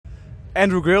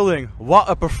Andrew Gilding, what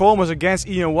a performance against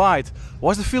Ian White.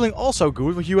 Was the feeling also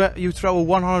good when you throw a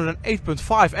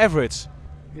 108.5 average?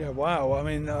 Yeah, wow. I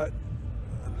mean, I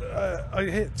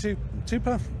hit two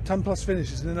 10 plus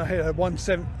finishes, and then I hit a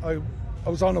 170. I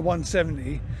was on a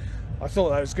 170. I thought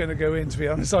that was going to go in, to be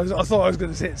honest. I thought I was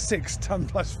going to hit 6 10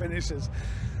 plus finishes.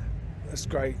 That's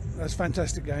great. That's a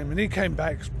fantastic game, and he came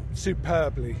back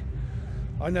superbly.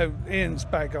 I know Ian's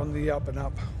back on the up and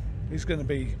up. He's going to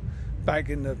be back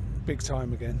in the big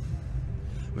time again.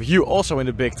 You also in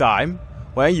the big time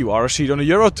when you are a seed on the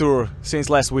Euro Tour since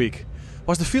last week.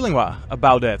 What's the feeling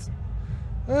about that?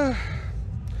 Well,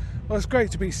 it's great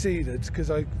to be seeded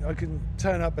because I can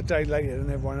turn up a day later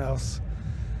than everyone else.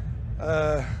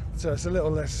 So it's a little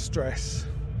less stress.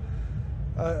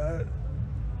 I'm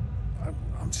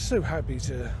just so happy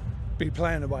to be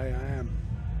playing the way I am.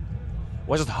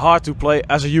 Was it hard to play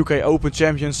as a UK Open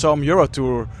champion some Euro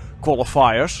Tour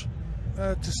qualifiers?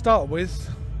 To start with,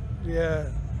 yeah,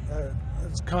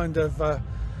 it's kind of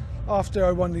after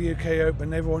I won the UK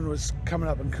Open, everyone was coming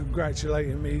up and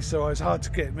congratulating me, so it was hard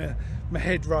to get my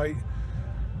head right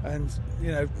and,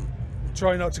 you know,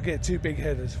 try not to get too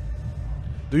big-headed.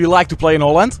 Do you like to play in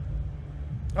Holland?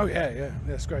 Oh yeah,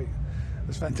 that's great.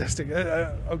 That's fantastic.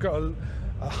 I've got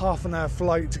a half an hour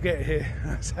flight to get here.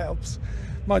 That helps.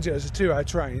 Mind you, it's a 2-hour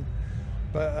train,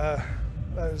 but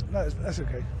that's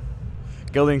okay.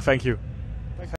 Gilding, thank you.